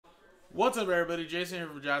What's up, everybody? Jason here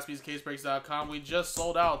from JaspysCaseBreaks.com. We just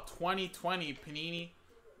sold out 2020 Panini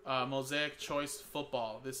Mosaic Choice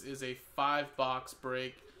Football. This is a 5-box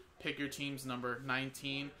break. Pick your team's number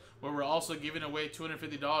 19, where we're also giving away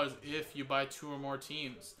 $250 if you buy 2 or more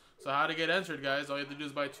teams. So how to get entered, guys? All you have to do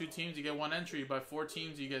is buy 2 teams, you get 1 entry. You buy 4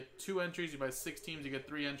 teams, you get 2 entries. You buy 6 teams, you get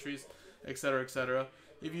 3 entries, etc., etc.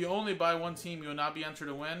 If you only buy 1 team, you will not be entered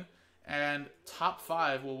to win. And top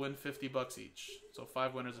 5 will win $50 each. So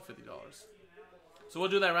 5 winners of $50. So we'll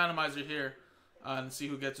do that randomizer here and see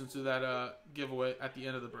who gets into that giveaway at the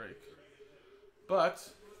end of the break. But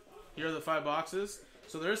here are the 5 boxes.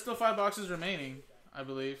 So there is still 5 boxes remaining, I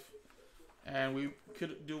believe. And we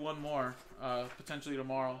could do one more potentially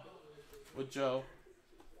tomorrow with Joe.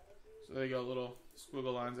 So there you go, little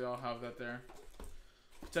squiggle lines. They all have that there.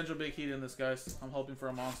 Potential big heat in this, guys. I'm hoping for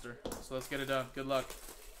a monster. So let's get it done. Good luck.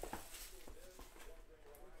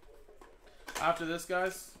 After this,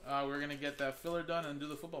 guys, we're going to get that filler done and do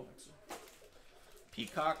the football mixer.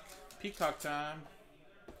 Peacock time.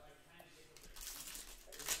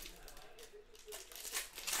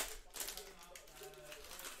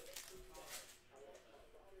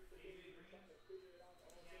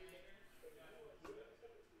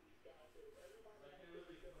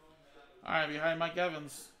 All right, behind Mike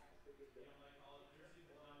Evans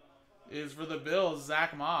is for the Bills,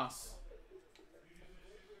 Zach Moss.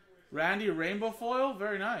 Randy Rainbow Foil,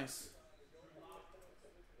 very nice.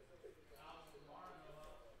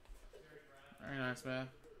 Very nice, man.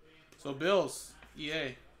 So Bills,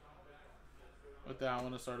 EA. With that, I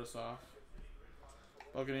want to start us off.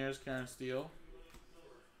 Buccaneers, Karen Steele.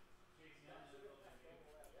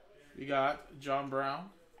 We got John Brown.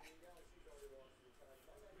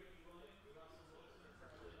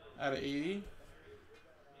 Out of 80.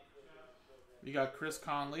 We got Chris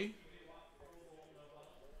Conley.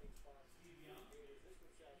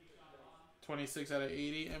 26 out of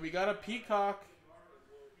 80. And we got a Peacock.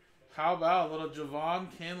 How about a little Javon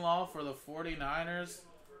Kinlaw for the 49ers?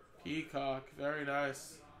 Peacock. Very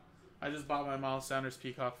nice. I just bought my Miles Sanders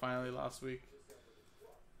Peacock finally last week.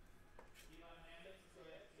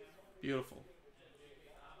 Beautiful.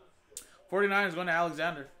 49ers going to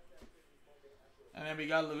Alexander. And then we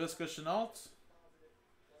got Laviska Shenault,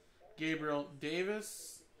 Gabriel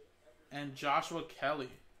Davis, and Joshua Kelly.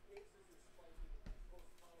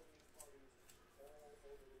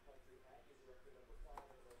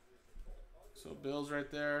 So Bills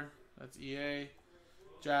right there. That's EA.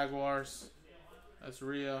 Jaguars. That's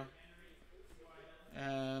Rhea.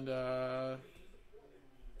 And what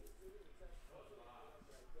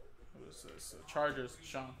is this? Chargers,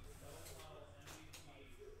 Sean.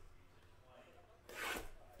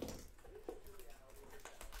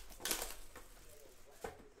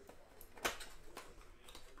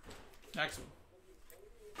 Next one.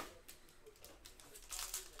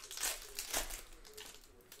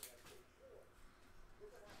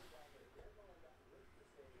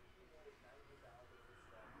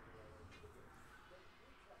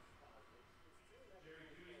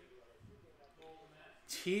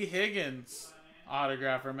 T. Higgins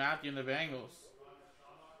autograph for Matthew and the Bengals.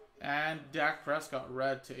 And Dak Prescott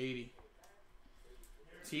red to 80.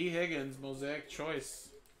 T. Higgins Mosaic Choice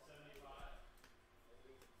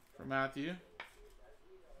for Matthew.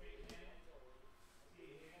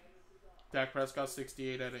 Dak Prescott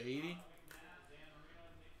 68 out of 80.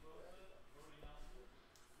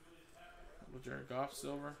 Jared Goff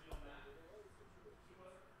silver.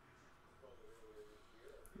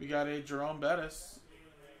 We got a Jerome Bettis.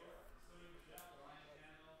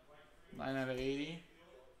 9 out of 80.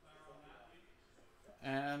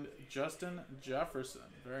 And Justin Jefferson.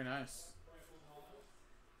 Very nice.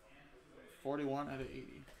 41 out of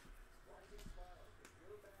 80.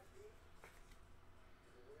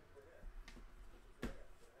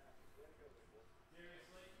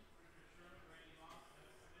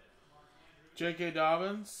 J.K.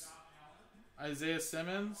 Dobbins, Isaiah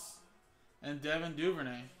Simmons, and Devin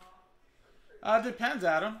Duvernay. Depends,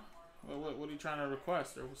 Adam. What are you trying to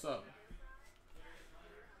request, or what's up?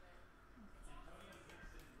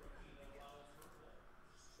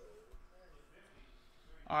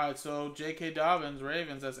 Alright, so J.K. Dobbins,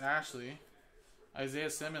 Ravens, that's Ashley. Isaiah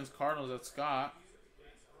Simmons, Cardinals, that's Scott.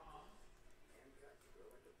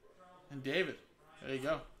 And David. There you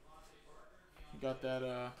go. You got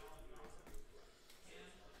that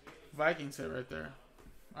Vikings hit right there.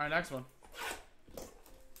 Alright, next one.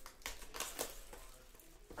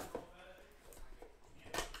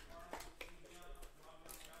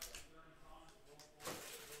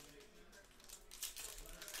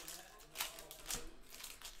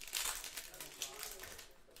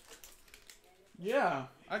 Yeah,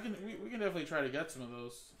 We can definitely try to get some of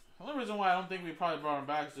those. The only reason why I don't think we probably brought them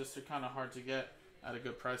back is just they're kind of hard to get at a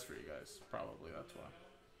good price for you guys. Probably that's why.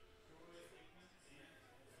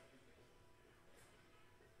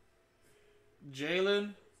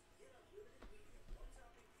 Jalen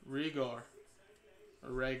Rigor. Or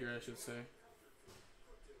Rager, I should say.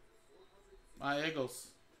 My Eagles.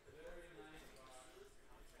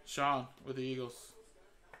 Sean with the Eagles.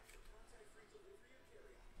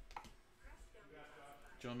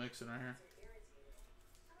 Joe Mixon right here.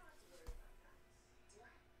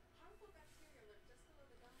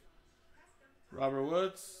 Robert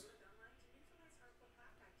Woods.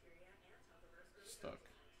 Stuck.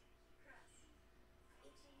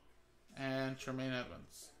 And Tremaine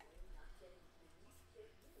Edmonds.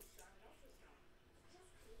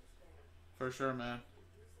 For sure, man.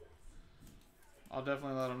 I'll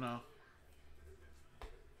definitely let him know.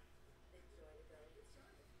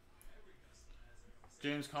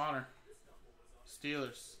 James Conner.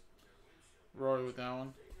 Steelers. Rory with that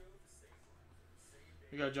one.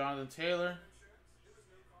 We got Jonathan Taylor.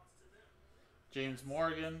 James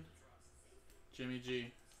Morgan. Jimmy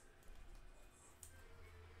G.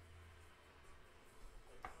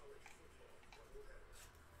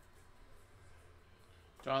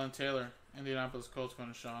 Jonathan Taylor. Indianapolis Colts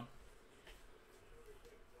going to Sean.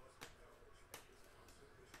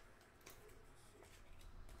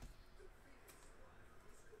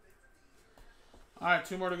 Alright,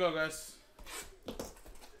 2 more to go, guys.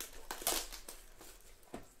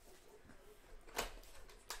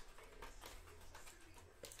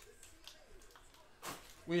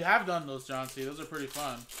 We have done those, John C. Those are pretty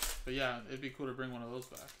fun. But yeah, it'd be cool to bring one of those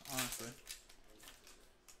back, honestly.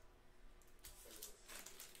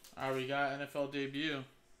 Alright, we got NFL debut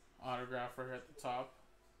autograph right here at the top.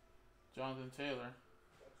 Jonathan Taylor.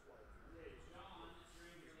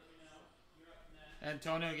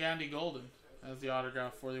 Antonio Gandy Golden as the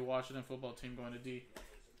autograph for the Washington football team going to D.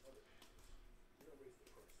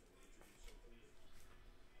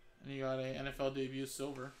 And you got a NFL debut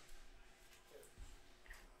silver.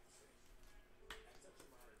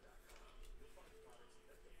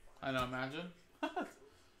 I know, imagine.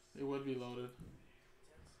 It would be loaded.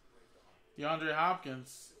 DeAndre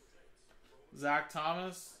Hopkins, Zach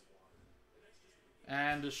Thomas,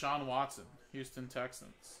 and Deshaun Watson, Houston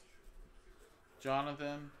Texans.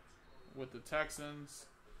 Jonathan with the Texans,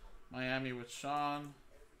 Miami with Sean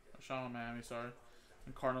with Miami, sorry,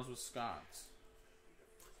 and Cardinals with Scott.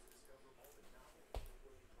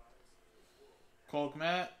 Cole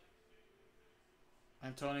Kmet,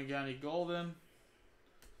 Antonio Gandy Golden,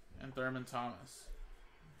 and Thurman Thomas.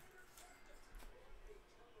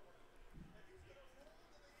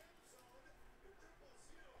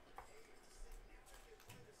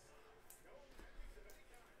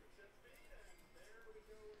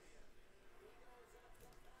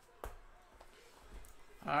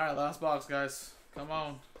 Alright, last box, guys. Come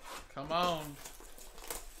on. Come on.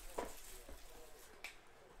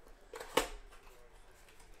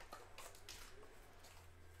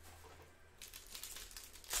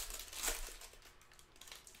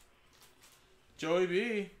 Joey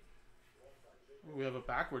B. Ooh, we have a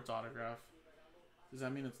backwards autograph. Does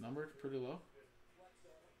that mean it's numbered pretty low?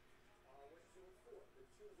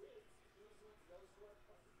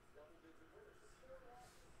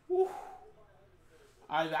 Woo.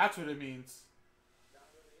 That's what it means.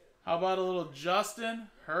 How about a little Justin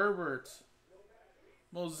Herbert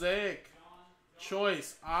Mosaic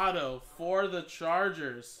choice auto for the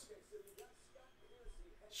Chargers.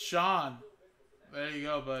 Sean. There you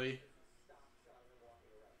go, buddy.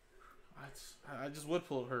 I just would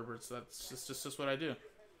pull Herberts. That's just what I do.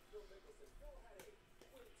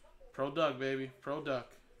 Pro Duck, baby. Pro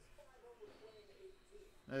Duck.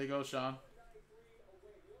 There you go, Sean.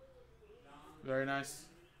 Very nice.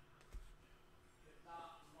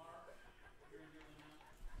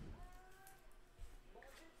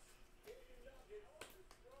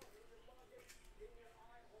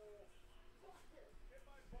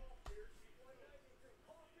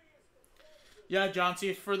 Yeah, John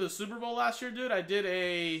T. For the Super Bowl last year, dude, I did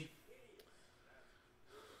a...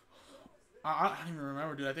 I don't even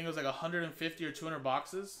remember, dude. I think it was like 150 or 200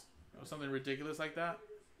 boxes. It was something ridiculous like that.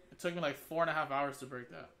 It took me like 4.5 hours to break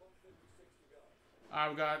that.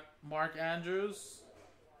 I've got Mark Andrews.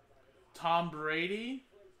 Tom Brady.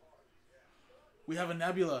 We have a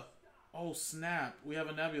Nebula. Oh, snap. We have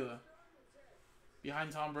a Nebula.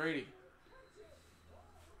 Behind Tom Brady.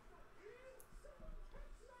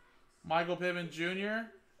 Michael Pittman Jr.,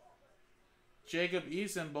 Jacob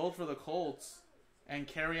Eason, both for the Colts, and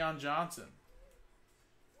Kerryon Johnson.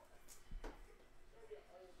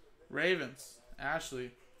 Ravens,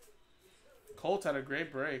 Ashley, Colts had a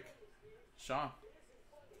great break. Sean.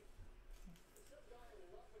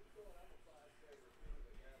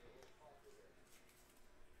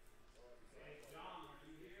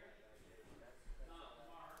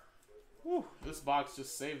 Whew, this box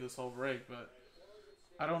just saved this whole break, but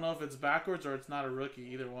I don't know if it's backwards or it's not a rookie.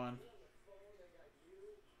 Either one.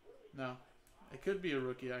 No, it could be a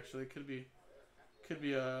rookie actually. It could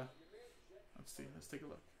be a. Let's see. Let's take a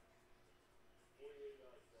look.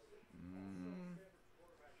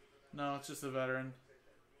 No, it's just a veteran.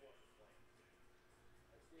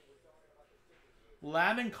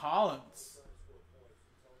 Landon Collins.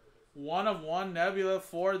 1/1 Nebula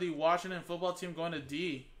for the Washington football team going to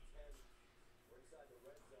D.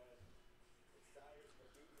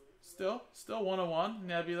 Still 1/1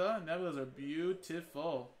 Nebula. Nebulas are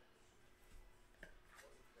beautiful.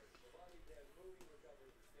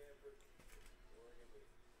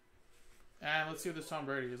 And let's see what this Tom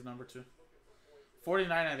Brady is, number 2.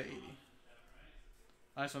 49 out of 80.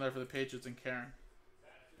 Nice one there for the Patriots and Karen.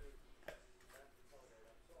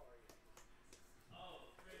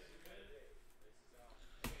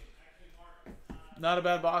 Not a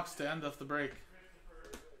bad box to end off the break.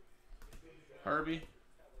 Herbie,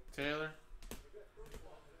 Taylor.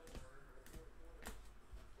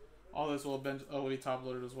 All this will be top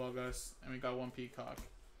loaded as well, guys. And we got 1 Peacock.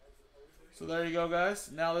 So there you go,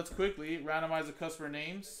 guys. Now let's quickly randomize the customer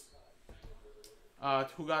names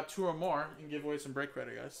who got 2 or more and give away some break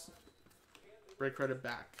credit, guys. Break credit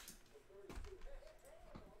back.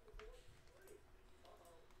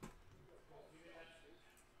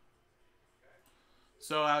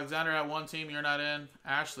 So Alexander had 1 team, you're not in.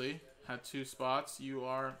 Ashley had 2 spots. You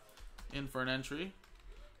are in for an entry.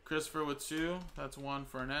 Christopher with 2. That's 1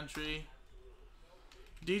 for an entry.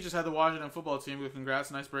 D just had the Washington football team. Good,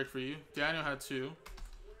 congrats. Nice break for you. Daniel had 2.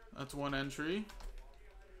 That's 1 entry.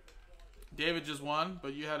 David just 1,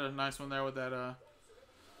 but you had a nice one there with that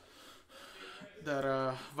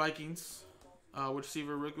Vikings. Which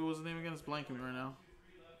receiver? Rick, what was his name again? It's blanking me right now.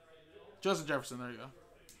 Justin Jefferson. There you go.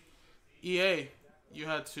 EA, you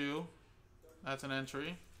had 2. That's an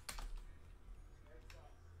entry.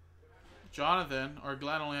 Jonathan, or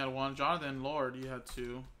Glenn only had 1. Jonathan Lord, you had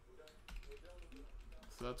 2.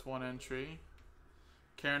 So that's 1 entry.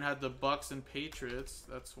 Karen had the Bucks and Patriots.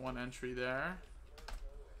 That's 1 entry there.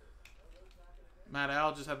 Matt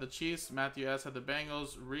Al just had the Chiefs. Matthew S had the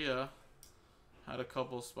Bengals. Rhea had a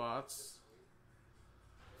couple spots.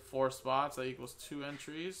 4 spots. That equals 2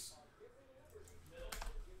 entries.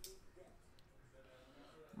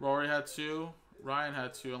 Rory had 2. Ryan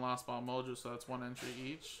had 2 and Lost Ball Mojo, so that's 1 entry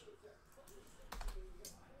each.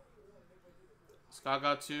 Scott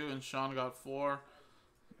got 2 and Sean got 4.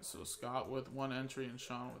 So Scott with 1 entry and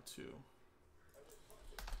Sean with 2.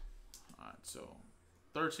 Alright, so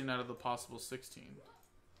 13 out of the possible 16.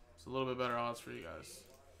 It's a little bit better odds for you guys.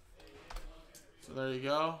 So there you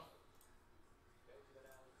go.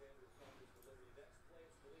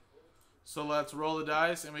 So let's roll the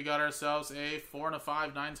dice, and we got ourselves a 4 and a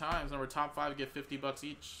 5 9 times. And our top 5 get $50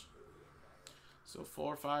 each. So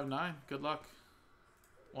 4, 5, 9. Good luck.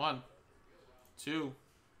 1, 2,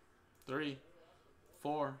 3,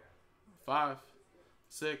 4, 5,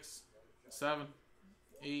 6, 7,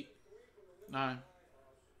 8, 9.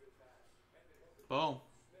 Boom.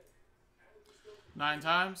 9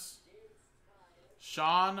 times.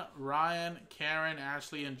 Sean, Ryan, Karen,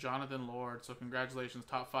 Ashley, and Jonathan Lord. So congratulations.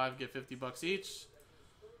 Top 5 get $50 each.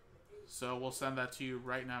 So we'll send that to you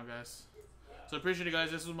right now, guys. So appreciate it,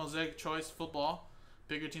 guys. This was Mosaic Choice Football.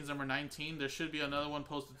 Bigger Teams number 19. There should be another one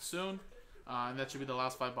posted soon. And that should be the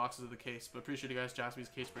last 5 boxes of the case. But appreciate you guys.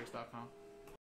 JaspysCaseBreaks.com.